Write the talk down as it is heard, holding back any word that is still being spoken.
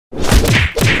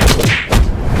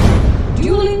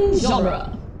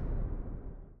genre.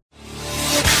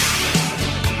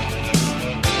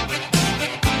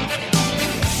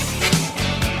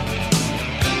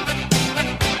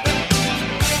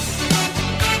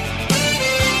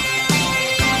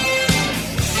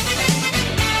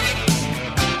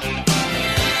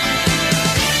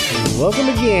 Welcome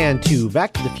again to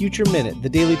Back to the Future Minute, the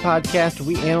daily podcast where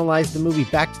we analyze the movie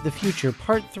Back to the Future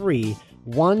Part 3,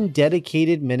 one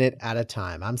dedicated minute at a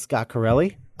time. I'm Scott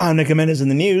Corelli. I'm Nick Jimenez in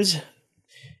the news.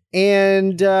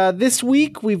 And this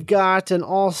week we've got an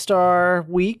all-star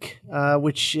week,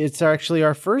 which it's actually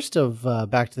our first of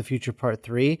Back to the Future Part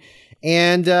 3.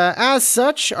 And as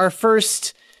such, our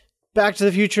first Back to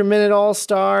the Future Minute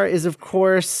all-star is, of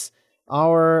course,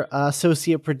 our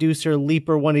associate producer,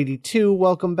 Leaper182.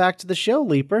 Welcome back to the show,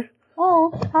 Leaper.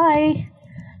 Oh, hi.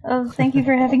 Thank you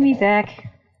for having me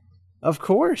back. Of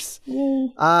course.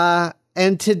 Yay.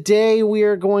 And today we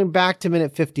are going back to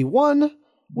minute 51,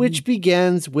 which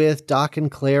begins with Doc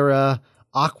and Clara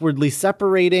awkwardly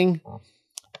separating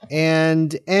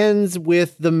and ends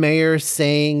with the mayor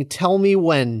saying, "Tell me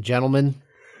when, gentlemen."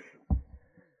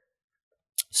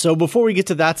 So before we get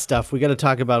to that stuff, we got to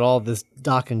talk about all this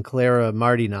Doc and Clara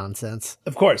Marty nonsense.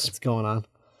 Of course. What's going on?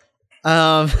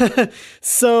 I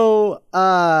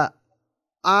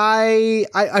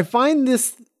find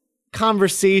this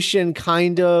conversation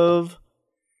kind of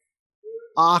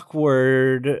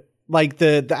awkward, like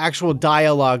the actual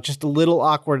dialogue, just a little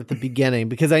awkward at the beginning,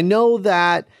 because I know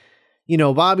that, you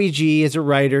know, Bobby G is a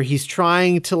writer. He's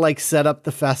trying to like set up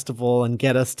the festival and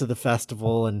get us to the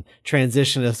festival and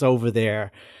transition us over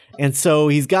there. And so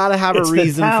he's got to have a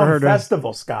reason for her to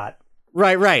festival, Scott.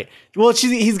 Right. Well,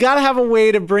 he's got to have a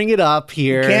way to bring it up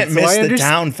here. You can't miss the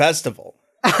town festival.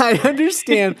 I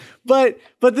understand. But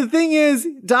the thing is,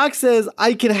 Doc says,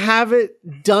 "I can have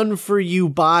it done for you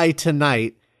by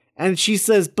tonight." And she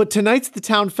says, "But tonight's the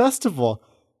town festival."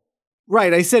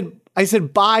 Right. I said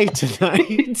by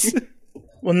tonight.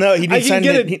 Well, no, he needs time to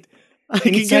get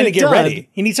ready.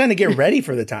 He needs time to get ready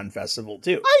for the town festival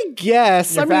too. I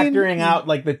guess. You're factoring out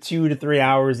like the 2 to 3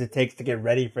 hours it takes to get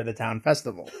ready for the town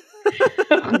festival.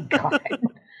 Oh, God.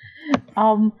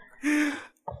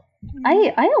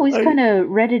 I always kind of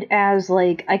read it as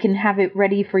like, I can have it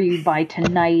ready for you by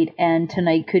tonight, and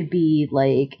tonight could be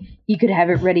like, you could have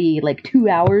it ready like 2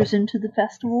 hours into the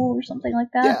festival or something like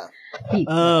that. Yeah.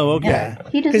 Okay. Yeah,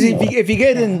 he Because doesn't. if you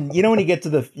get in, you know, when you get to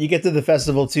the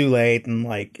festival too late and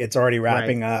like it's already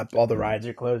wrapping up, all the rides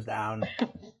are closed down.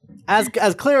 As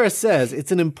Clara says,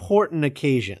 it's an important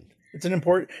occasion. It's an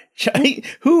important.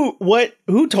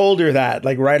 Who told her that?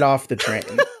 Like right off the train.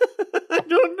 I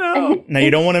don't know. Now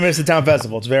you don't want to miss the town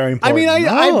festival. It's very important. I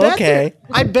mean,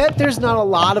 I bet there's not a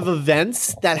lot of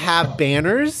events that have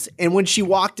banners. And when she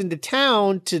walked into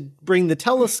town to bring the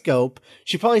telescope,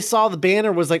 she probably saw the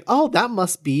banner, was like, "Oh, that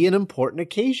must be an important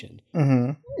occasion."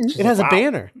 Mm-hmm. It has a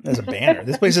banner. It has a banner.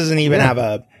 This place doesn't even have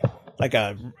a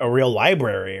real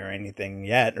library or anything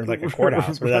yet, or like a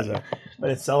courthouse, but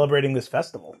it's celebrating this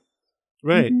festival.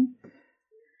 Right. Mm-hmm.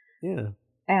 Yeah.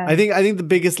 I think the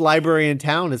biggest library in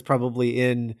town is probably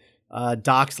in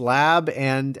Doc's lab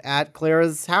and at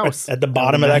Clara's house. At the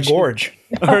bottom of that gorge.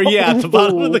 Or at the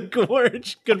bottom of the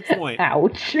gorge. Good point.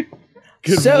 Ouch.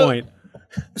 Good point.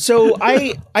 So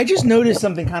I just noticed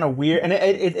something kind of weird, and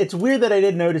it's weird that I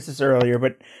didn't notice this earlier,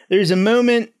 but there's a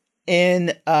moment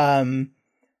in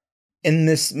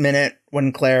this minute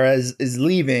when Clara is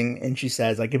leaving and she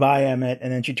says like, "Goodbye, Emmett,"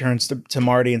 and then she turns to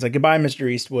Marty and it's like, "Goodbye, Mr.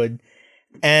 Eastwood."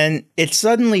 And it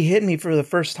suddenly hit me for the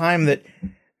first time that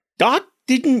Doc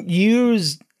didn't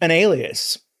use an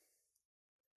alias,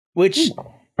 which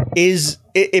is,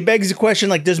 it begs the question,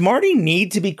 like, does Marty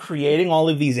need to be creating all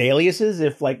of these aliases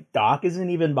if like Doc isn't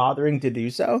even bothering to do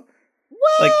so?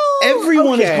 Well, like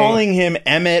everyone is calling him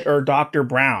Emmett or Dr.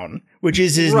 Brown, which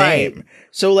is his name.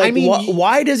 So like,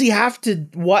 why does he have to,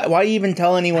 why even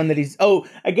tell anyone that he's,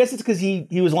 I guess it's because he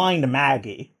was lying to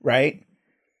Maggie, right?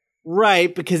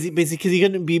 Right, because he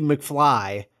couldn't be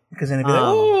McFly. Because then he'd be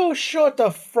like, shut the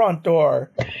front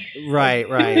door. Right.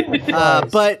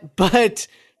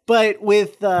 But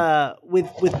with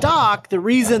Doc, the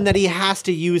reason that he has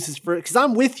to use his first, because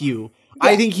I'm with you. Yeah.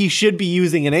 I think he should be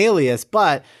using an alias,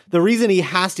 but the reason he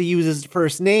has to use his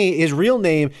first name, his real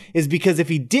name, is because if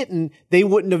he didn't, they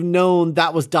wouldn't have known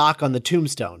that was Doc on the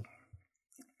tombstone.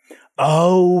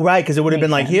 Oh, right, because it would have been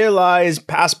like, "Here lies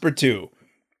Passepartout."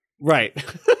 Right.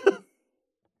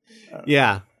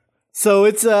 Yeah. So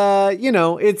it's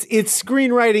it's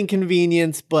screenwriting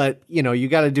convenience, but you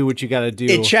got to do what you got to do.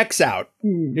 It checks out.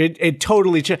 It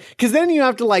totally checks, because then you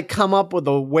have to like come up with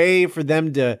a way for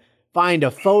them to find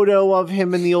a photo of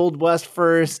him in the Old West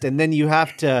first, and then you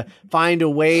have to find a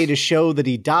way to show that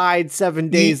he died 7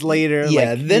 days later.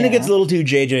 Yeah, Like, then it gets a little too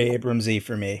J.J. Abrams-y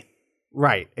for me.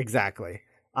 right, exactly.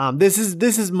 This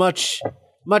is much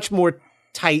more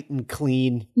tight and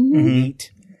clean, and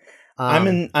neat. I'm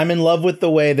in love with the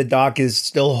way the Doc is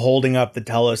still holding up the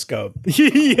telescope.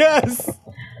 Yes.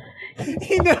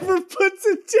 He never puts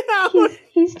it down.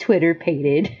 He's Twitter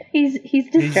pated. He's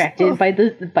distracted by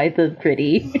the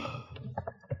pretty.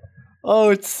 Oh,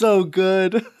 it's so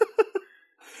good.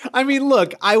 I mean,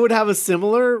 look, I would have a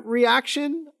similar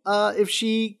reaction if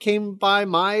she came by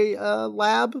my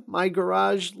lab, my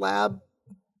garage lab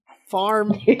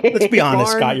farm. Let's be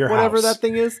honest, Scott, your whatever house. that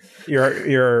thing is.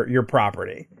 Your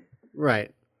property.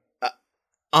 Right.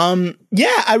 Yeah,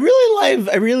 I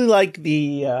really like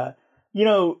the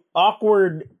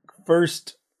awkward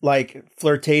first like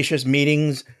flirtatious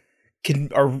meetings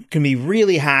can be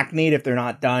really hackneyed if they're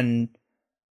not done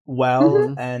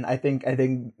well, and I think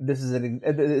this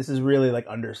is really like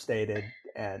understated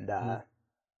and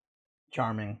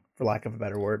charming, for lack of a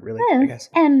better word, really. Yeah. I guess.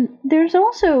 And there's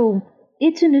also,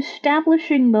 it's an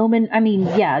establishing moment. I mean,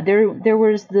 yeah, there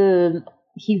was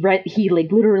he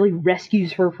like literally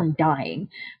rescues her from dying,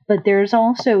 but there's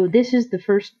also, I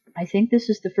think this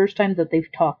is the first time that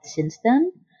they've talked since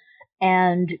then,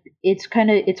 and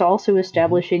it's also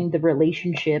establishing the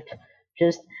relationship.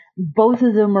 Just both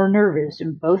of them are nervous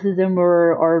and both of them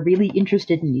are really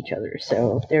interested in each other,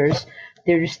 so there's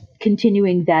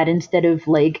continuing that instead of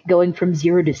like going from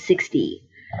 0 to 60.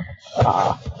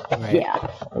 Right. Yeah.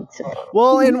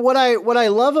 Well, and what I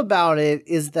love about it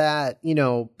is that,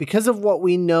 because of what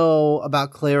we know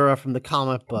about Clara from the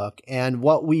comic book and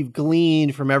what we've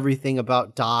gleaned from everything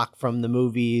about Doc from the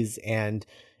movies and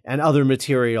other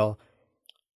material,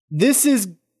 this is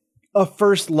a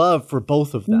first love for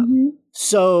both of them. Mm-hmm.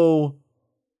 So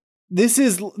this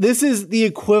is the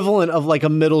equivalent of like a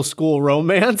middle school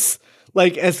romance,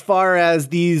 like as far as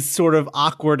these sort of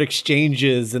awkward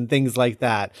exchanges and things like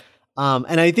that.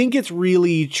 And I think it's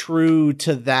really true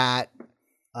to that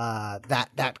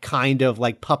kind of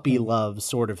like puppy love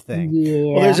sort of thing.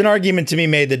 Yeah. Well, there's an argument to be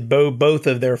made that both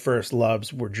of their first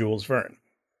loves were Jules Verne.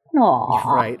 Aww.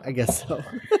 Right, I guess so.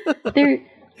 They're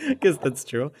I guess that's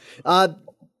true.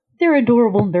 they're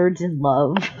adorable nerds in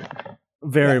love.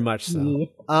 Very much so. Yeah.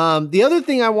 The other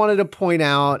thing I wanted to point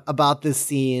out about this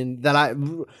scene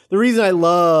the reason I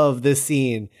love this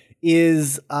scene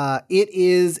is it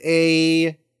is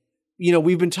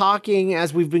we've been talking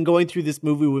as we've been going through this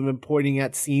movie, we've been pointing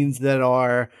at scenes that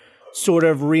are sort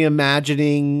of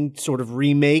reimagining, sort of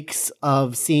remakes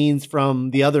of scenes from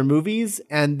the other movies.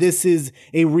 And this is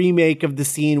a remake of the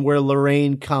scene where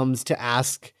Lorraine comes to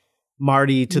ask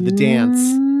Marty to the dance.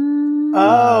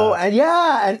 Oh, and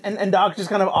yeah, and Doc just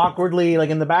kind of awkwardly like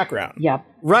in the background. Yep.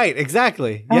 Right,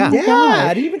 exactly. Oh, Yeah. Yeah, God.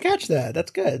 I didn't even catch that.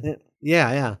 That's good.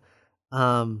 Yeah.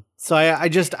 So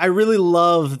I really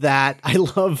love that. I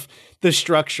love the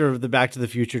structure of the Back to the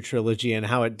Future trilogy and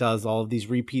how it does all of these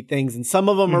repeat things. And some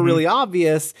of them are really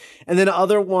obvious, and then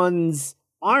other ones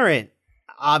aren't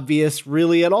obvious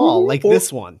really at all, like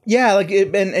this one. Yeah, like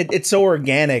it's so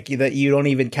organic that you don't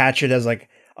even catch it as like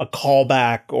a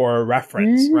callback or a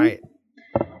reference. Right.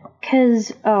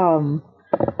 Because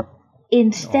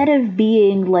instead of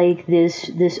being like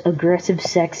this aggressive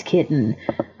sex kitten,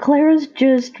 Clara's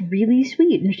just really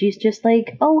sweet, and she's just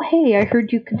like, "Oh hey, I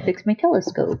heard you can fix my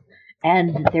telescope,"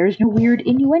 and there's no weird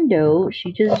innuendo.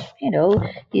 She just,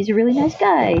 he's a really nice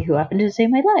guy who happened to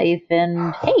save my life,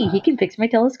 and hey, he can fix my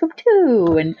telescope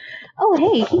too, and oh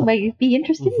hey, he might be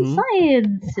interested in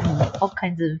science and all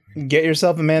kinds of. Get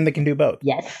yourself a man that can do both.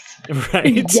 Yes.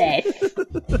 Right. Yes.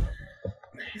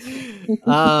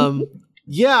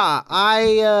 Yeah,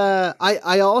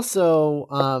 I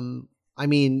also,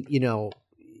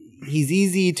 he's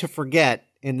easy to forget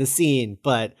in the scene,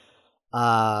 but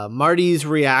Marty's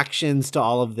reactions to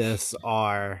all of this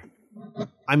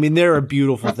they're a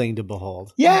beautiful thing to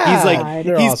behold. Yeah, he's like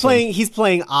they're awesome. he's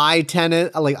playing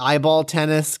eyeball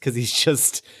tennis, because he's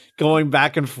just going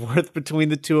back and forth between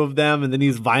the two of them, and then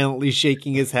he's violently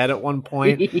shaking his head at one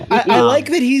point. I like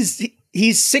that he's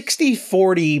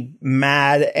 60-40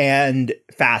 mad and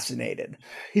fascinated.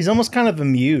 He's almost kind of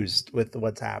amused with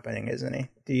what's happening, isn't he?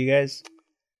 Are you guys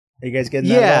getting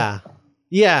that?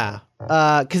 Yeah.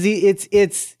 Because it's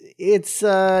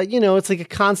like a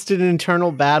constant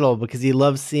internal battle, because he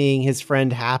loves seeing his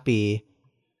friend happy,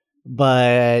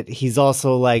 but he's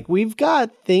also like, we've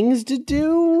got things to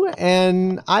do,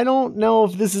 and I don't know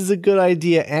if this is a good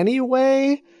idea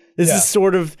anyway. This Yeah. is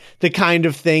sort of the kind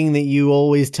of thing that you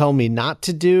always tell me not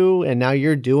to do, and now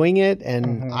you're doing it,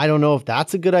 and I don't know if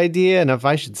that's a good idea and if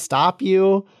I should stop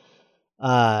you.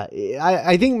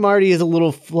 I think Marty is a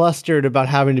little flustered about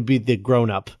having to be the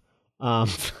grown-up. Yeah,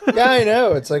 I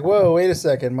know. It's like, whoa, wait a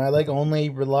second. My like only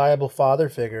reliable father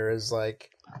figure is like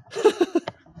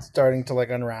starting to like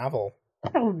unravel.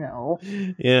 Oh no.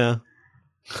 Yeah.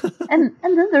 And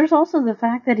then there's also the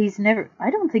fact that I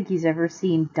don't think he's ever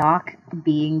seen Doc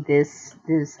being this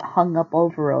hung up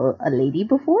over a lady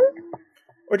before.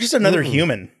 Or just another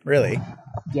human, really.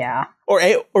 Yeah. Or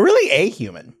really a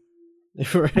human.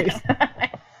 Right.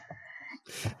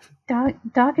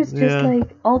 Doc is just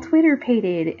like all Twitter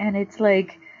pated, and it's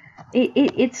like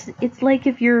it's like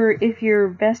if your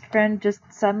best friend just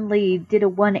suddenly did a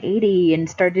 180 and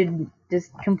started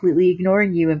just completely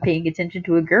ignoring you and paying attention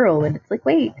to a girl, and it's like,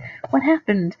 wait, what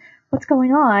happened? What's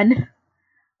going on?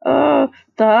 Oh,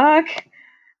 Doc.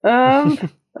 I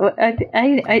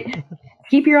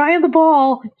keep your eye on the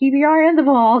ball. Keep your eye on the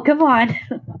ball. Come on.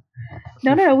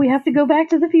 No, we have to go back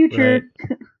to the future.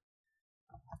 Right.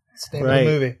 It's the name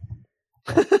of the movie.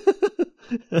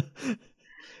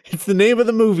 It's the name of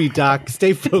the movie, Doc.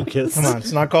 Stay focused. Come on,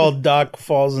 it's not called Doc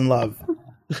Falls in Love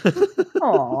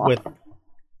Aw. with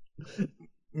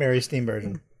Mary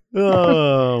Steenburgen.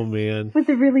 Oh man. With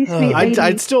a really sweet lady.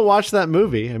 I'd still watch that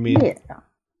movie. I mean,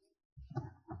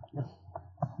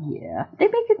 yeah, they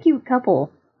make a cute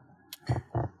couple,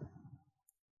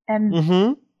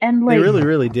 and and like they really,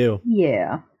 really do.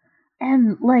 yeah,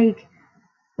 and like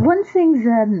one thing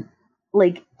that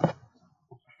like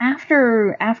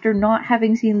after not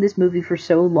having seen this movie for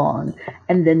so long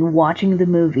and then watching the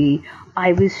movie,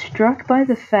 I was struck by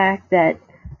the fact that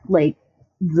like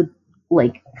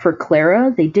for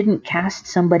Clara, they didn't cast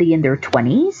somebody in their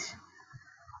 20s.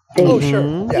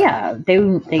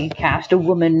 They cast a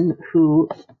woman who,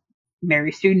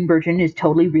 Mary Steenburgen, is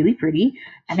totally really pretty,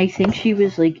 and I think she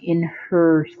was like in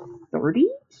her 30s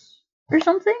or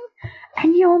something,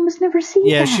 and you almost never see that.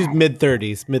 Yeah, she's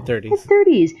mid-30s.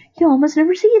 Mid-30s. You almost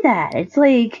never see that. It's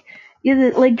like,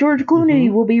 like George Clooney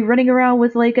will be running around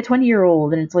with like a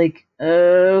 20-year-old, and it's like,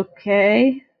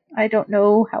 okay, I don't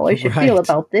know how I should feel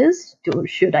about this.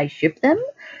 Should I ship them,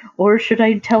 or should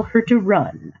I tell her to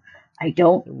run? I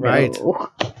don't know.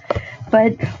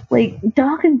 But like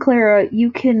Doc and Clara,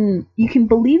 you can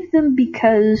believe them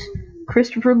because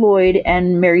Christopher Lloyd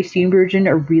and Mary Steenburgen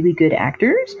are really good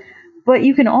actors, but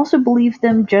you can also believe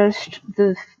them just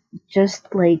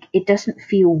like it doesn't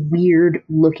feel weird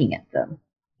looking at them.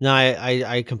 No,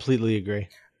 I completely agree.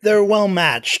 They're well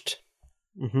matched.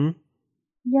 Mm-hmm.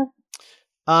 Yep.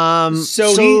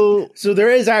 So there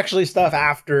is actually stuff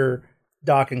after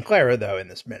Doc and Clara though in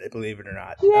this minute, believe it or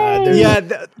not.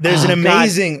 There's an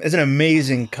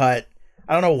amazing cut.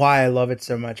 I don't know why I love it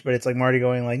so much, but it's like Marty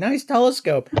going like, nice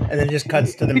telescope, and then it just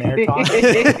cuts to the mayor talking.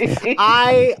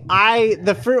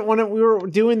 When we were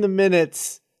doing the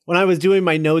minutes, when I was doing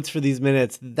my notes for these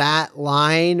minutes, that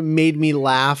line made me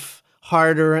laugh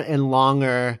harder and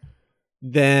longer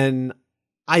than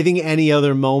I think any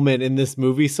other moment in this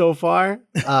movie so far.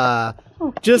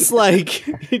 Just like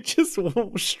it just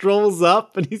strolls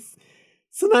up and it's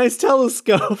a nice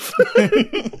telescope.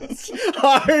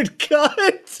 Hard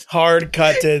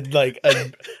cut to like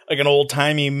an old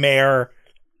timey mayor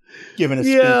giving a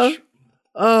speech.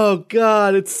 Oh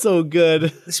God, it's so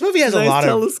good. This movie has a nice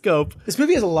telescope. This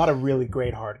movie has a lot of really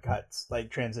great hard cuts, like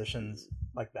transitions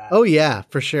like that. Oh yeah,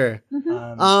 for sure.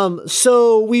 Mm-hmm.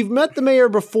 So we've met the mayor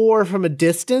before from a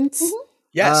distance. Mm-hmm.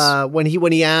 Yes. When he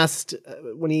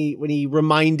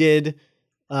reminded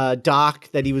Doc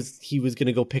that he was going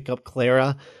to go pick up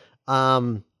Clara,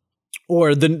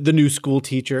 or the new school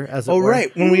teacher, as it were.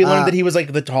 Right. When we learned that he was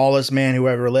like the tallest man who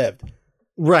ever lived.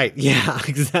 Right. Yeah,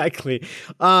 exactly.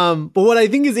 But what I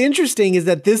think is interesting is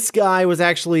that this guy was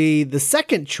actually the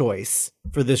second choice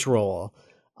for this role.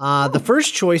 The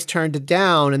first choice turned it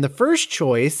down, and the first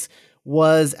choice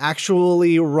was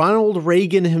actually Ronald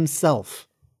Reagan himself.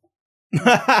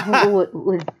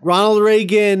 Ronald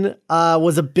Reagan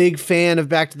was a big fan of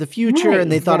Back to the Future,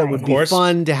 and they thought it would be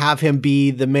fun to have him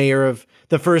be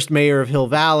the first mayor of Hill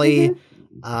Valley.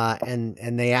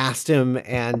 And they asked him,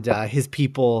 and his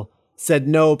people said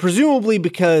no, presumably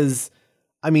because,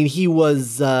 I mean, he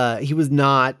was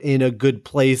not in a good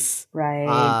place,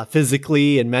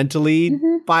 physically and mentally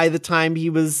by the time he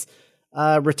was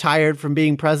retired from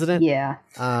being president. Yeah.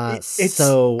 It's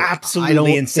so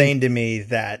absolutely insane to me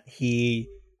that he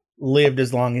lived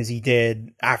as long as he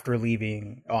did after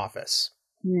leaving office.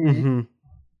 Yeah.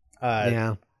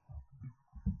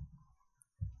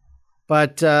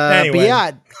 But Anyway. yeah,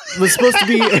 it was supposed to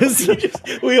be.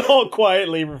 We all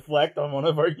quietly reflect on one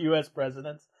of our U.S.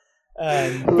 presidents.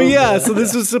 But yeah, so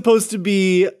this was supposed to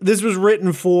be. This was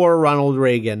written for Ronald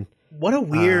Reagan. What a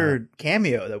weird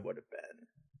cameo that would have been.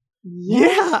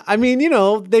 Yeah, I mean,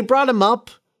 they brought him up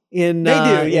in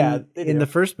They do, in the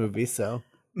first movie. So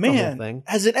Man, thing.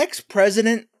 as an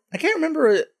ex-president, I can't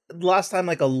remember the last time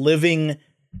like a living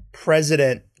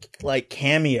president like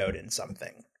cameoed in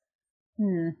something.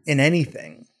 In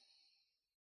anything.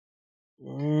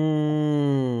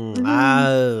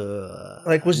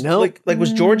 Like was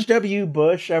was George W.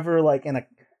 Bush ever like did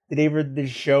he ever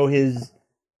just show his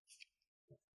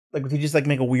did he just like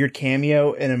make a weird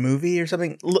cameo in a movie or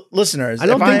something? Listeners, I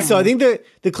don't think so. I think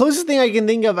the closest thing I can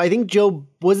think of, I think Joe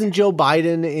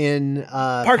Biden in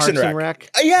Parks and Rec.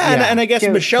 And I guess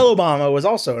Michelle Obama was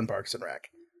also in Parks and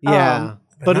Rec. Yeah,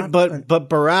 but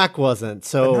Barack wasn't.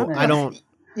 So I don't.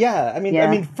 Yeah, I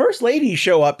mean, first ladies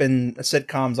show up in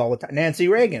sitcoms all the time. Nancy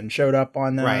Reagan showed up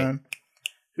on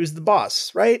Who's the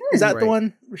Boss, right? Is that the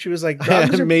one where she was like,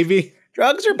 drugs are, maybe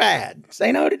drugs are bad.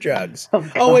 Say no to drugs.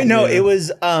 Oh wait, no, it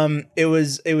was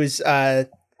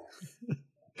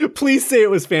Please say it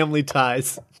was Family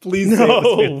Ties. Please say it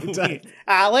was Family Ties.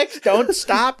 Alex, don't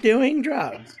stop doing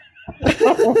drugs.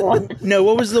 No,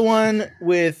 what was the one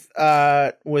with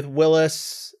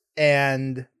Willis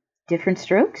and Different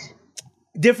Strokes?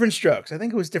 Different Strokes. I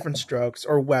think it was Different Strokes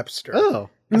or Webster. Oh.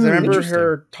 Because I remember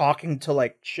her talking to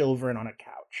like children on a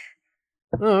couch.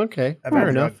 Oh, okay. Fair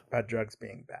enough. About drugs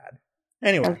being bad.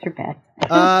 Anyway. Drugs are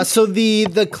bad. So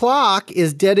the clock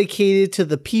is dedicated to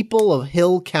the people of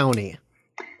Hill County.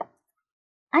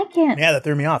 I can't. Yeah, that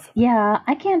threw me off. Yeah,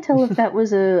 I can't tell if that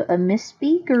was a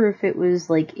misspeak or if it was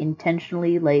like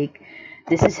intentionally like,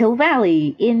 this is Hill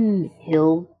Valley in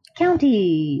Hill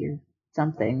County or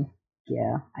something.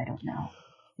 Yeah, I don't know.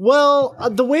 Well,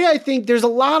 the way I think there's a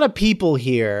lot of people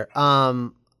here.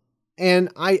 And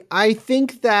I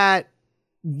think that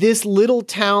this little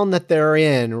town that they're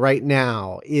in right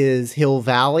now is Hill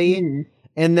Valley.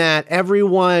 And that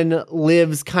everyone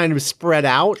lives kind of spread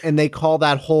out, and they call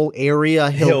that whole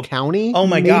area Hill County. Oh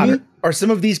my God. Are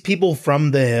some of these people from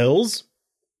the hills?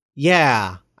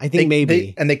 Yeah, I think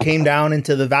maybe. And they came down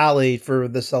into the valley for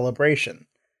the celebration.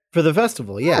 For the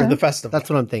festival, yeah. For the festival. That's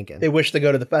what I'm thinking. They wish to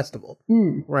go to the festival.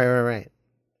 Right.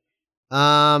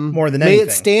 More than may anything.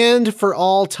 it stand for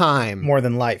all time. More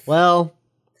than life. Well,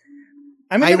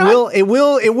 I mean, it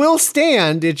will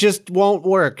stand. It just won't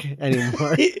work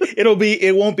anymore.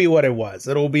 It won't be what it was.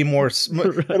 It'll be more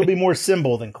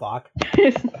symbol than clock.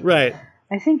 Right.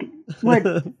 I think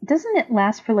doesn't it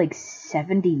last for like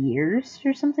 70 years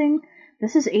or something?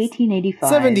 This is 1885.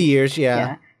 70 years,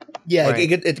 yeah. Yeah, right.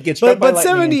 it gets struck by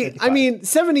lightning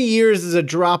 70 years is a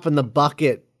drop in the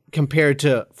bucket compared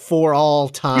to for all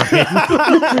time.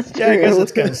 I guess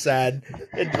it's kind of sad.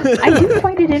 I do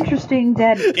find it interesting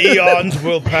that eons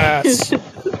will pass.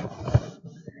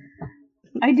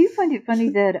 I do find it funny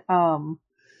that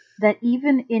that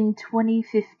even in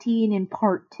 2015 in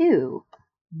part 2,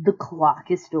 the clock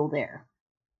is still there.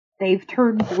 They've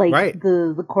turned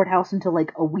the courthouse into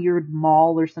like a weird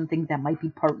mall or something that might be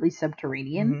partly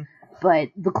subterranean, but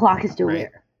the clock is still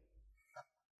there.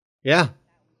 Yeah.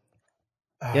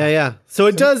 Yeah. So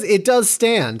it does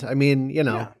stand. I mean,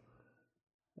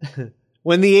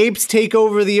 when the apes take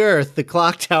over the earth, the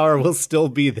clock tower will still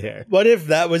be there. What if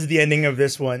that was the ending of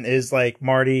this one? Is like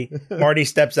Marty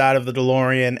steps out of the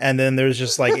DeLorean, and then there's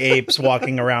just like apes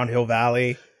walking around Hill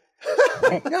Valley.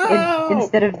 No!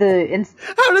 Instead of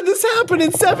how did this happen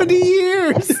in 70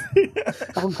 years?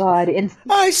 Oh God!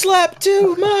 I slept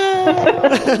too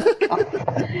much.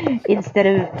 Instead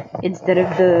of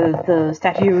the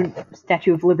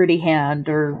Statue of Liberty hand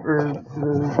or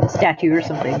the statue or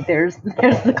something, there's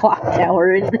the clock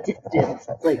tower in the distance.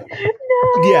 It's like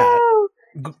no. Yeah.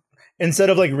 Instead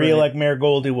of like re-elect Mayor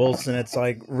Goldie Wilson, it's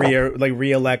like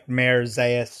re-elect Mayor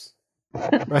Zayas.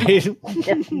 Right?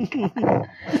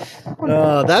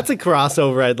 That's a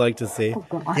crossover I'd like to see.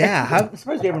 Oh, yeah, I'm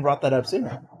surprised you haven't brought that up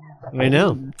sooner. I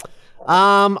know.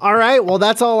 All right, well,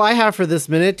 that's all I have for this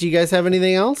minute. Do you guys have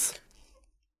anything else?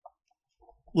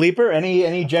 Leaper,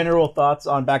 any general thoughts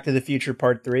on Back to the Future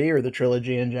Part 3 or the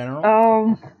trilogy in general?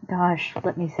 Oh, gosh,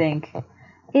 let me think.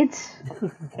 It's...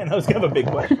 And that was kind of a big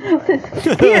question.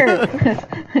 Here,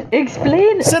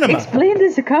 explain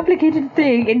this complicated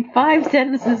thing in 5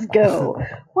 sentences. Go.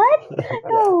 What?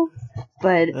 No.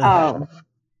 But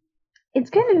it's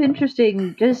kind of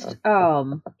interesting. Just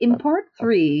in Part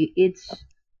 3,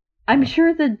 I'm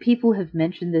sure that people have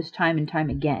mentioned this time and time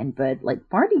again, but like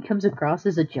Marty comes across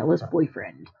as a jealous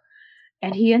boyfriend,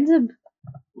 and he ends up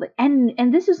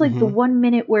and this is like the 1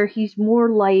 minute where he's more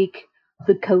like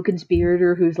the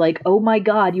co-conspirator who's like, oh my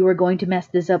god, you are going to mess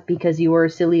this up because you are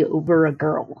silly over a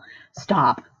girl.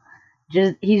 Stop.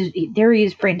 Just he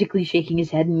is frantically shaking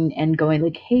his head and going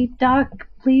like, hey Doc,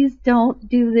 please don't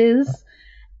do this.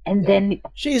 And then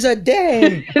she's a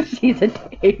dame. She's a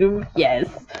dame, yes.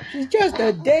 She's just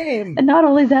a dame. And not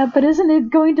only that, but isn't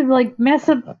it going to like mess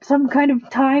up some kind of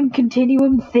time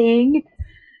continuum thing?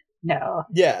 No.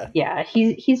 Yeah. Yeah,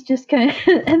 he's just kind of,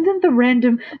 and then the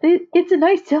random, it's a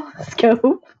nice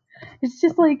telescope. It's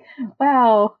just like,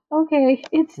 wow, okay,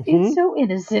 it's so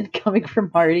innocent coming from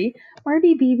Marty.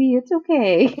 Marty, BB, it's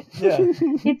okay. Yeah.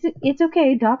 It's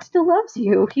okay. Doc still loves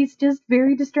you. He's just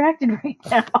very distracted right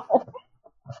now.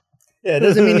 Yeah, it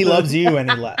doesn't mean he loves you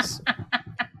any less.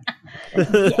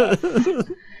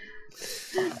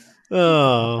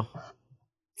 Oh,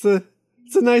 it's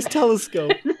a nice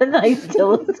telescope. It's a nice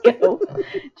telescope.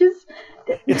 Just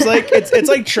it's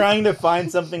like trying to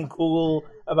find something cool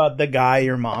about the guy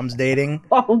your mom's dating.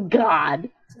 Oh God.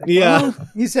 Yeah. Well,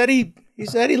 he said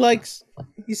he likes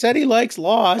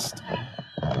Lost.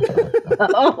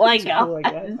 Oh my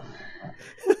God.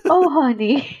 Oh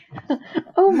honey.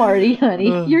 Oh Marty,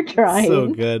 honey, you're trying. So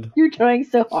good. You're trying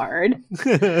so hard.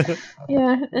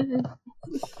 Yeah.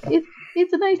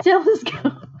 It's a nice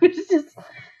telescope. It's just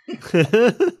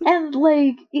and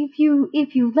like if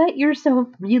you let yourself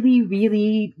really,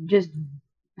 really just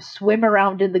swim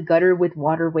around in the gutter with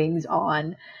water wings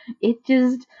on, it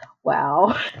just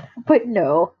wow. But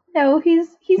no, he's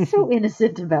so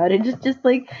innocent about it. Just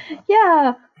like,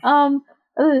 yeah,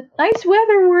 nice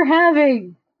weather we're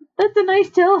having. That's a nice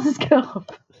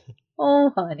telescope.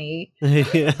 Oh, honey.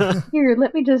 Yeah. Here,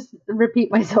 let me just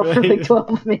repeat myself for like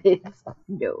 12 minutes.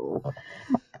 No.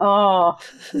 Oh.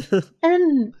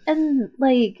 And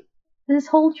like this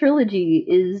whole trilogy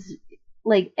is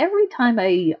like every time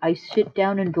I sit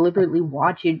down and deliberately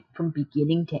watch it from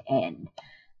beginning to end,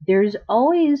 there's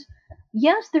always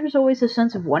a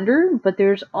sense of wonder, but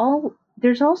there's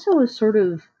also a sort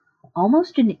of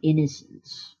almost an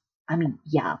innocence. I mean,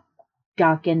 yeah,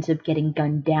 Doc ends up getting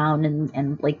gunned down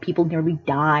and like people nearly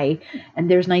die, and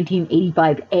there's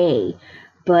 1985A,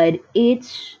 but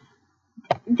there's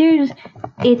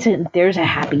a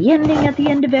happy ending at the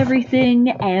end of everything,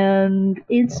 and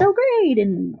it's so great,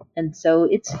 and so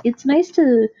it's nice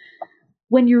to,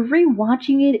 when you're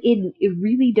rewatching it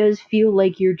really does feel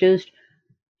like you're just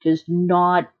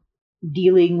not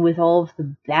dealing with all of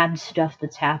the bad stuff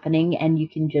that's happening, and you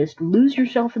can just lose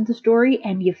yourself in the story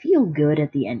and you feel good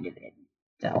at the end of it.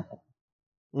 So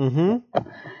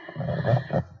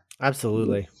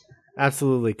Absolutely.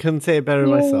 Couldn't say it better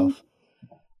myself.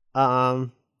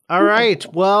 All right.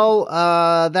 Well,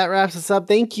 that wraps us up.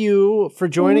 Thank you for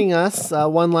joining us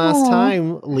one last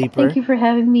time, Leaper. Thank you for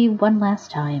having me one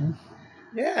last time.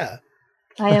 Yeah.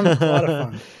 I am A lot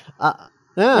of fun.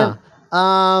 Yeah.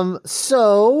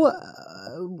 So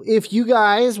if you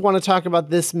guys want to talk about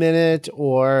this minute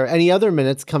or any other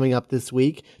minutes coming up this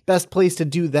week, best place to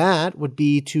do that would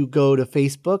be to go to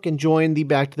Facebook and join the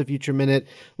Back to the Future Minute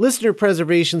Listener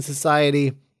Preservation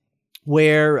Society,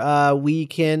 where you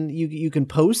can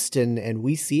post and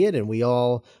we see it and we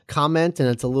all comment, and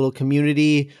it's a little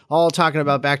community all talking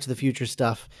about Back to the Future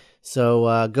stuff.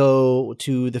 So go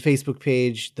to the Facebook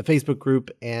page, the Facebook group,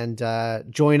 and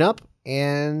join up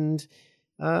and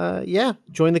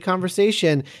join the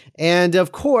conversation. And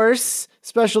of course,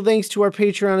 special thanks to our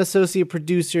Patreon associate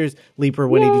producers,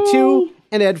 Leaper182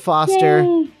 and Ed Foster.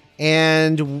 Yay.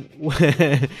 And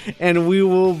we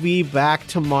will be back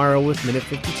tomorrow with Minute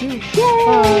 52. Yay!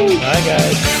 Bye,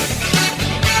 guys.